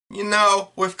You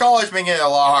know, with college making it a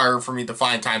lot harder for me to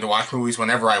find time to watch movies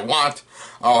whenever I want.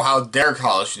 Oh, how dare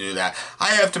college do that. I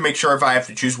have to make sure if I have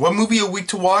to choose one movie a week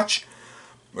to watch,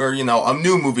 or, a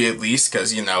new movie at least,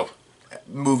 because,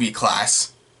 movie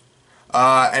class,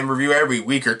 and review every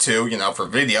week or two, for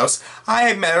videos,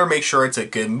 I better make sure it's a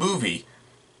good movie.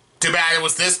 Too bad it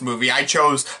was this movie. I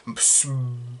chose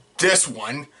this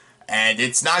one, and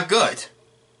it's not good.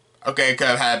 Okay, I could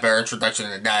have had a better introduction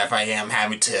than that if I am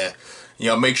having to,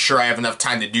 make sure I have enough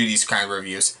time to do these kind of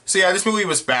reviews. So yeah, this movie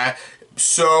was bad.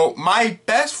 So, my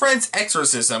best friend's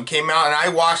Exorcism came out and I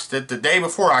watched it the day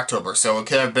before October, so it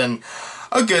could have been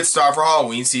a good start for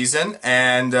Halloween season.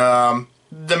 And the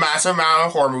massive amount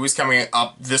of horror movies coming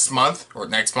up this month, or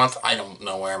next month, I don't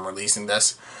know where I'm releasing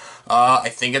this. I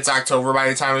think it's October by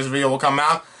the time this video will come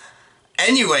out.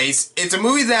 Anyways, it's a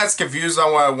movie that's confused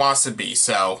on what it wants to be,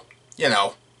 so,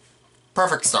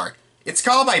 perfect start. It's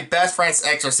called My Best Friend's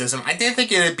Exorcism. I didn't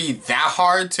think it would be that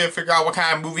hard to figure out what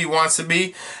kind of movie it wants to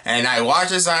be. And I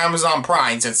watched this on Amazon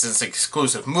Prime, since it's an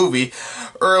exclusive movie,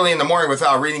 early in the morning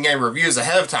without reading any reviews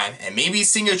ahead of time. And maybe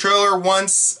seeing a trailer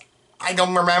once, I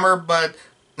don't remember, but...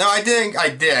 No, I didn't. I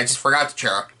did. I just forgot the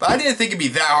trailer. But I didn't think it'd be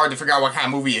that hard to figure out what kind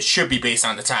of movie it should be based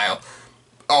on the title.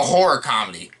 A horror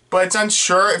comedy. But it's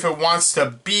unsure if it wants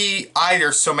to be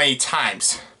either so many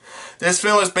times. This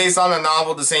film is based on a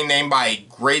novel the same name by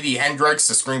Grady Hendrix,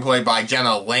 the screenplay by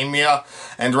Jenna Lamia,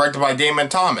 and directed by Damon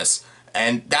Thomas.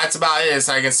 And that's about it as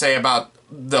I can say about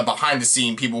the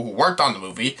behind-the-scene people who worked on the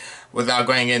movie, without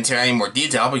going into any more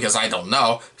detail because I don't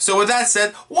know. So with that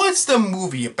said, what's the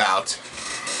movie about?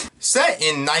 Set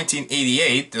in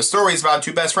 1988, the story is about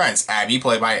two best friends, Abby,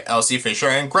 played by Elsie Fisher,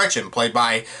 and Gretchen, played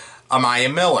by Amiah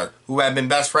Miller, who have been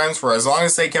best friends for as long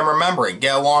as they can remember and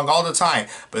get along all the time.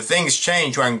 But things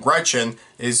change when Gretchen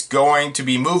is going to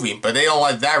be moving, but they don't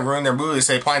let that ruin their mood as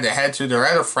they plan to head to their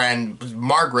other friend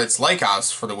Margaret's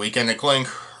lakehouse for the weekend, including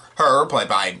her, played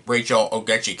by Rachel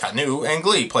Ogechi Kanu, and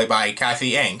Glee, played by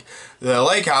Cathy Ang. The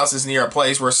lakehouse is near a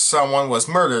place where someone was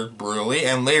murdered brutally,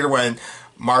 and later when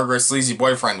Margaret's sleazy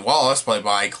boyfriend Wallace, played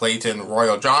by Clayton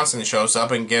Royal Johnson, shows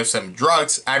up and gives him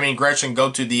drugs, Abby and Gretchen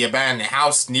go to the abandoned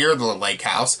house near the lake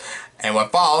house, and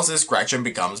what follows is Gretchen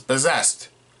becomes possessed.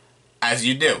 As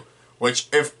you do. Which,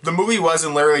 if the movie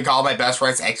wasn't literally called My Best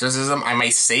Friend's Exorcism, I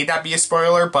might say that'd be a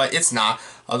spoiler, but it's not,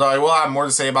 although I will have more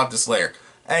to say about this later.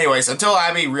 Anyways, until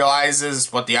Abby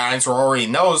realizes what the audience already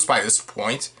knows by this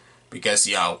point, because,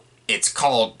 it's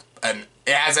called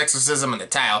it has exorcism in the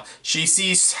title, she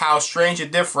sees how strange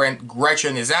and different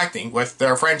Gretchen is acting, with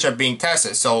their friendship being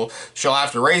tested, so she'll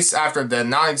have to race after the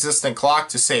non-existent clock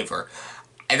to save her.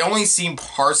 I'd only seen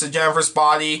parts of Jennifer's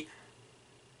body.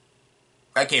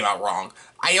 That came out wrong.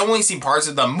 I only seen parts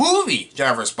of the movie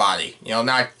Jennifer's Body.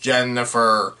 Not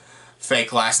Jennifer,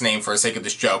 fake last name for the sake of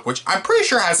this joke, which I'm pretty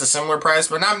sure has a similar premise,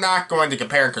 but I'm not going to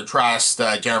compare and contrast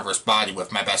Jennifer's Body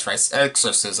with My Best Friend's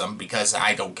Exorcism because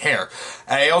I don't care.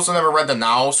 I also never read the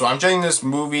novel, so I'm judging this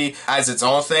movie as its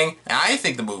own thing, and I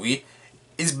think the movie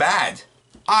is bad.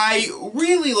 I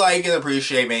really like and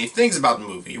appreciate many things about the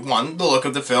movie. One, the look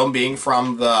of the film being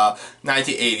from the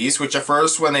 1980s, which at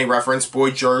first when they referenced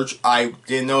Boy George, I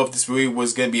didn't know if this movie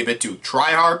was going to be a bit too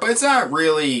try-hard, but it's not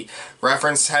really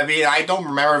reference-heavy. I don't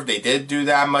remember if they did do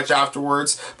that much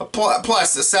afterwards, but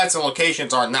plus the sets and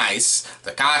locations are nice.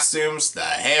 The costumes, the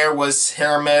hair was hit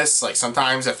or miss, like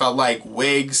sometimes it felt like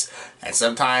wigs, and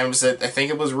sometimes I think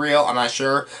it was real, I'm not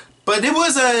sure. But it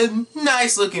was a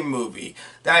nice looking movie.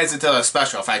 That is until the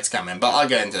special effects come in, but I'll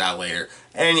get into that later.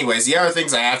 Anyways, the other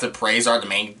things I have to praise are the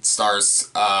main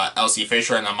stars, Elsie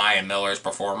Fisher and Amiah Miller's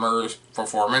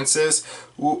performances,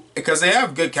 because they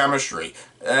have good chemistry.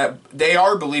 They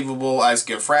are believable as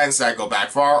good friends that go back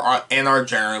far and are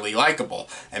generally likable,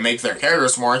 and make their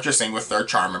characters more interesting with their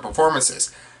charm and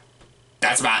performances.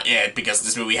 That's about it, because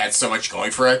this movie had so much going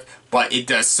for it, but it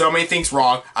does so many things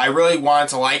wrong. I really wanted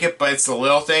to like it, but it's the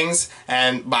little things,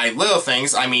 and by little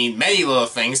things, I mean many little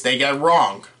things they get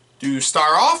wrong. To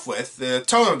start off with, the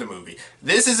tone of the movie.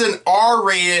 This is an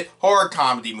R-rated horror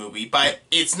comedy movie, but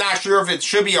it's not sure if it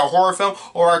should be a horror film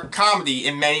or a comedy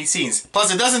in many scenes.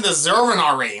 Plus, it doesn't deserve an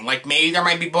R rating. Like, maybe there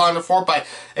might be blood on the floor, but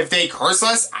if they curse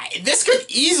less, this could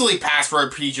easily pass for a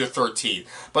PG-13.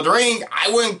 But the rating, I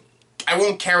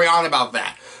won't carry on about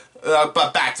that.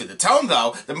 But back to the tone,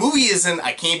 though. The movie isn't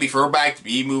a campy throwback to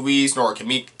B-movies, nor a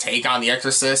comedic take on The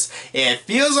Exorcist. It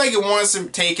feels like it wants to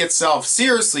take itself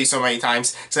seriously so many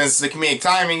times, since the comedic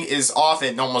timing is off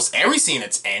in almost every scene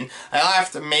it's in. I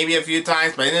laughed maybe a few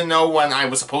times, but I didn't know when I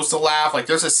was supposed to laugh. Like,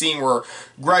 there's a scene where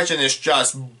Gretchen is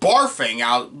just barfing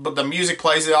out, but the music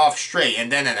plays it off straight.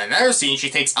 And then in another scene, she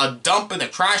takes a dump in the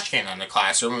trash can in the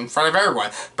classroom in front of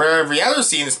everyone. But every other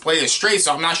scene is played as straight,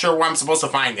 so I'm not sure what I'm supposed to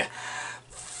find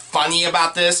funny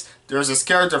about this. There's this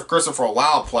character of Christopher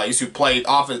Wallace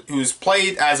who's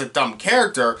played as a dumb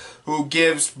character who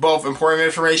gives both important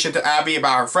information to Abby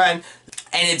about her friend,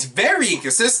 and it's very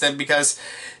inconsistent because,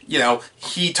 you know,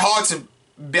 he talks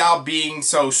about being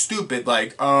so stupid,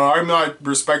 like, I'm not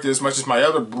respected as much as my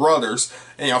other brothers,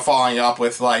 and, you know, following up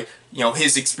with, like, you know,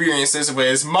 his experiences with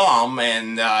his mom,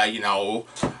 and, you know,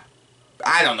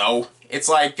 I don't know, it's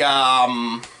like, you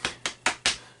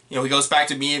know, he goes back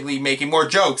to immediately making more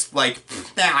jokes, like,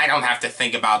 I don't have to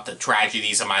think about the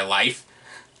tragedies of my life.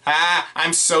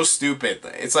 I'm so stupid.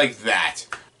 It's like that.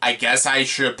 I guess I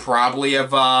should probably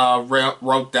have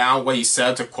wrote down what he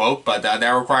said to quote, but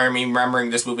that required me remembering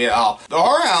this movie at all. The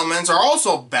horror elements are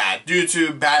also bad due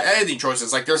to bad editing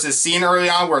choices. Like, there's this scene early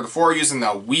on where the four are using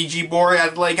the Ouija board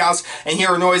at the lake house and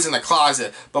hear a noise in the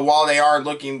closet, but while they are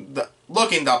looking, the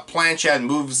planchette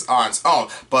moves on its own.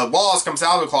 But Wallace comes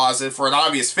out of the closet for an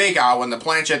obvious fake out when the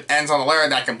planchette ends on a letter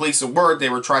that completes the word they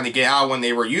were trying to get out when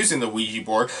they were using the Ouija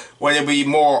board. When it would be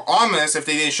more ominous if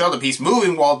they didn't show the piece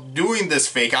moving while doing this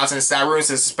fake out, since that ruins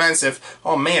the suspense if,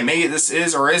 oh man, maybe this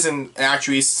is or isn't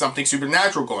actually something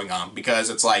supernatural going on. Because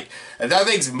it's like, if that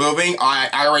thing's moving,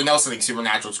 I already know something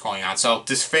supernatural's going on. So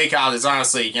this fake out is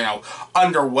honestly, you know,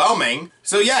 underwhelming.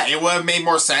 So yeah, it would have made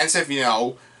more sense if, you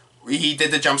know, he did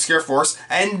the jump scare first,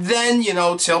 and then, you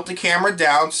know, tilt the camera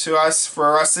down to us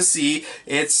for us to see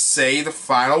it say the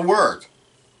final word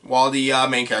while the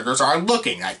main characters aren't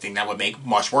looking. I think that would make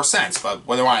much more sense, but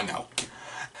what do I know?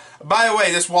 By the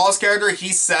way, this Wallace character,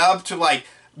 he's set up to, like,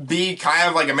 be kind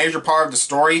of like a major part of the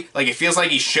story. Like, it feels like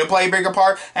he should play a bigger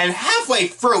part, and halfway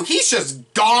through, he's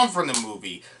just gone from the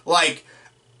movie. Like,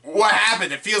 what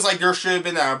happened? It feels like there should have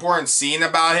been an important scene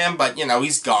about him, but, you know,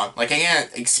 he's gone. Like, I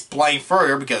can't explain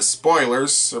further because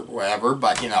spoilers or whatever,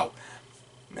 but, you know.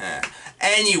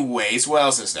 Anyways, what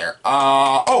else is there?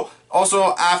 Oh,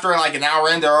 also, after, like, an hour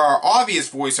in, there are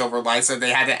obvious voiceover lines that they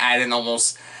had to add in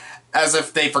almost as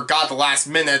if they forgot the last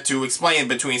minute to explain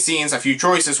between scenes a few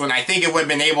choices when I think I would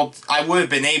have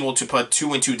been able to put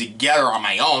two and two together on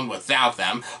my own without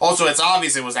them. Also, it's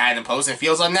obvious it was added in post and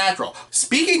feels unnatural.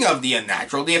 Speaking of the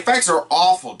unnatural, the effects are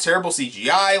awful. Terrible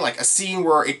CGI, like a scene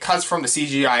where it cuts from the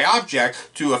CGI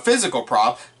object to a physical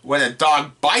prop when a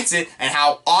dog bites it, and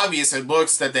how obvious it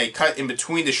looks that they cut in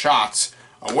between the shots.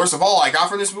 Worst of all I got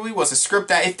from this movie was a script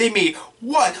that if they made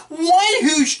one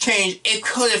huge change, it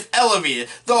could have elevated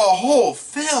the whole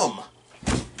film.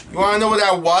 You want to know what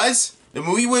that was? The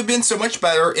movie would have been so much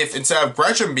better if instead of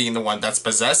Gretchen being the one that's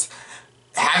possessed,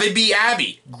 have it be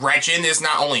Abby. Gretchen is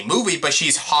not only movie, but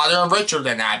she's hotter and richer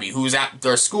than Abby, who's at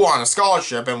their school on a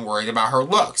scholarship and worried about her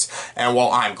looks. And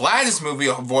while I'm glad this movie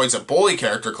avoids a bully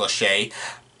character cliche,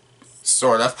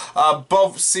 sort of.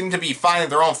 Both seem to be fine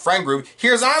in their own friend group.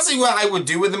 Here's honestly what I would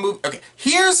do with the movie. Okay,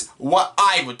 here's what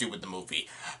I would do with the movie.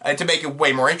 To make it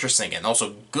way more interesting and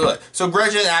also good. So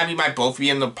Gretchen and Abby might both be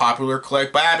in the popular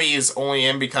clique, but Abby is only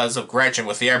in because of Gretchen,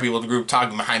 with the other people in the group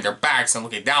talking behind their backs and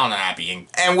looking down on Abby.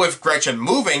 And with Gretchen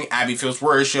moving, Abby feels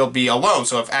worried she'll be alone.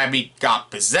 So if Abby got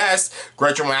possessed,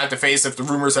 Gretchen would have to face if the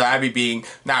rumors of Abby being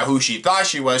not who she thought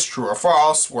she was, true or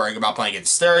false, worrying about playing into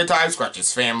stereotypes.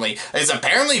 Gretchen's family is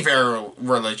apparently very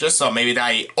religious, so maybe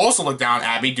they also look down on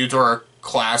Abby due to her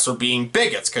class or being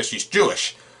bigots because she's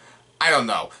Jewish. I don't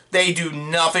know. They do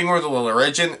nothing with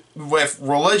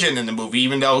religion in the movie,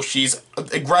 even though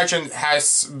Gretchen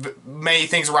has many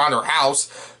things around her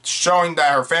house showing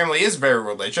that her family is very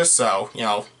religious, so, you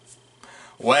know,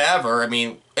 whatever. I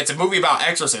mean, it's a movie about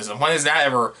exorcism. When has that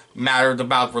ever mattered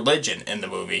about religion in the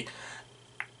movie?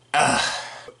 And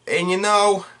you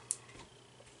know,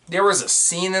 there was a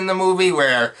scene in the movie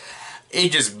where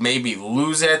it just made me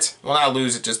lose it. Well, not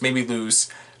lose it, just made me lose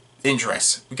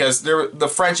interest, because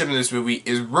the friendship in this movie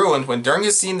is ruined when during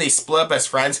the scene they split up as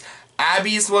friends.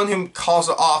 Abby is the one who calls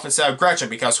it off instead of Gretchen,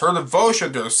 because her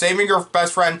devotion to saving her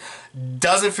best friend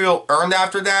doesn't feel earned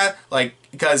after that. Like,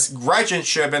 because Gretchen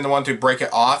should have been the one to break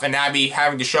it off, and Abby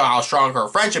having to show how strong her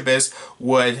friendship is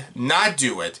would not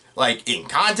do it. Like, in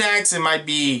context, it might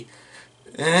be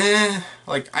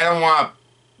like, I don't want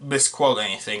to misquote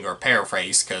anything or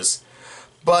paraphrase,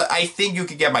 but I think you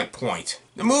could get my point.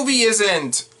 The movie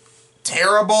isn't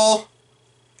terrible.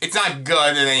 It's not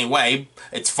good in any way.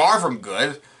 It's far from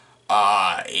good.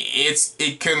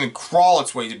 It can crawl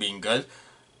its way to being good.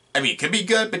 I mean, it could be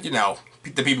good, but you know,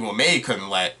 the people who made it couldn't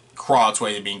let it crawl its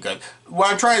way to being good.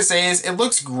 What I'm trying to say is, it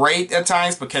looks great at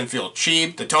times, but can feel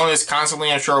cheap. The tone is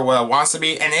constantly unsure what it wants to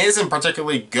be, and it isn't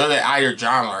particularly good at either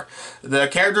genre. The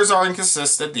characters are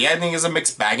inconsistent, the editing is a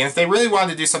mixed bag, and if they really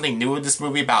wanted to do something new with this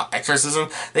movie about exorcism,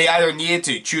 they either needed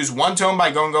to choose one tone by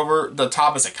going over the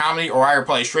top as a comedy, or either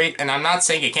play straight, and I'm not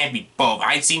saying it can't be both.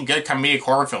 I've seen good comedic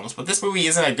horror films, but this movie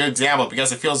isn't a good example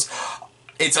because it feels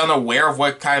it's unaware of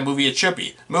what kind of movie it should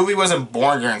be. The movie wasn't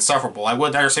boring or insufferable. I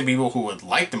would understand people who would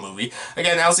like the movie.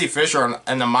 Again, Elsie Fisher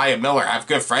and Amiah Miller have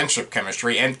good friendship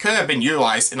chemistry and could have been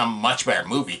utilized in a much better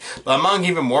movie. But among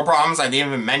even more problems I didn't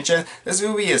even mention, this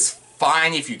movie is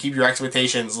fine if you keep your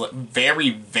expectations very,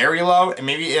 very low, and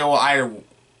maybe it will either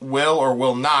will or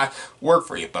will not work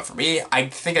for you. But for me, I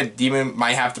think a demon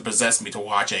might have to possess me to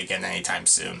watch it again anytime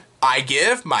soon. I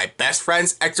give My Best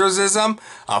Friend's Exorcism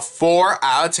a 4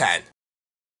 out of 10.